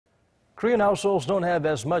Korean households don't have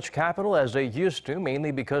as much capital as they used to,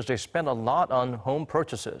 mainly because they spend a lot on home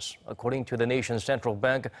purchases. According to the nation's central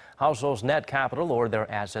bank, households' net capital, or their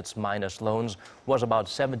assets minus loans, was about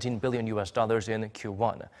 $17 billion in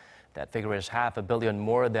Q1. That figure is $500 million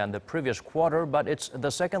more than the previous quarter, but it's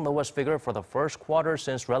the second lowest figure for the first quarter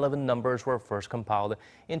since relevant numbers were first compiled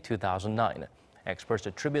in 2009. Experts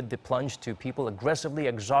attribute the plunge to people aggressively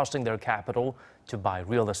exhausting their capital to buy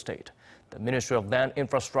real estate. The Ministry of Land,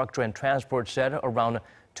 Infrastructure and Transport said around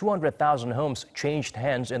 200,000 homes changed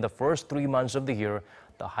hands in the first 3 months of the year,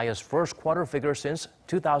 the highest first quarter figure since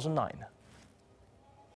 2009.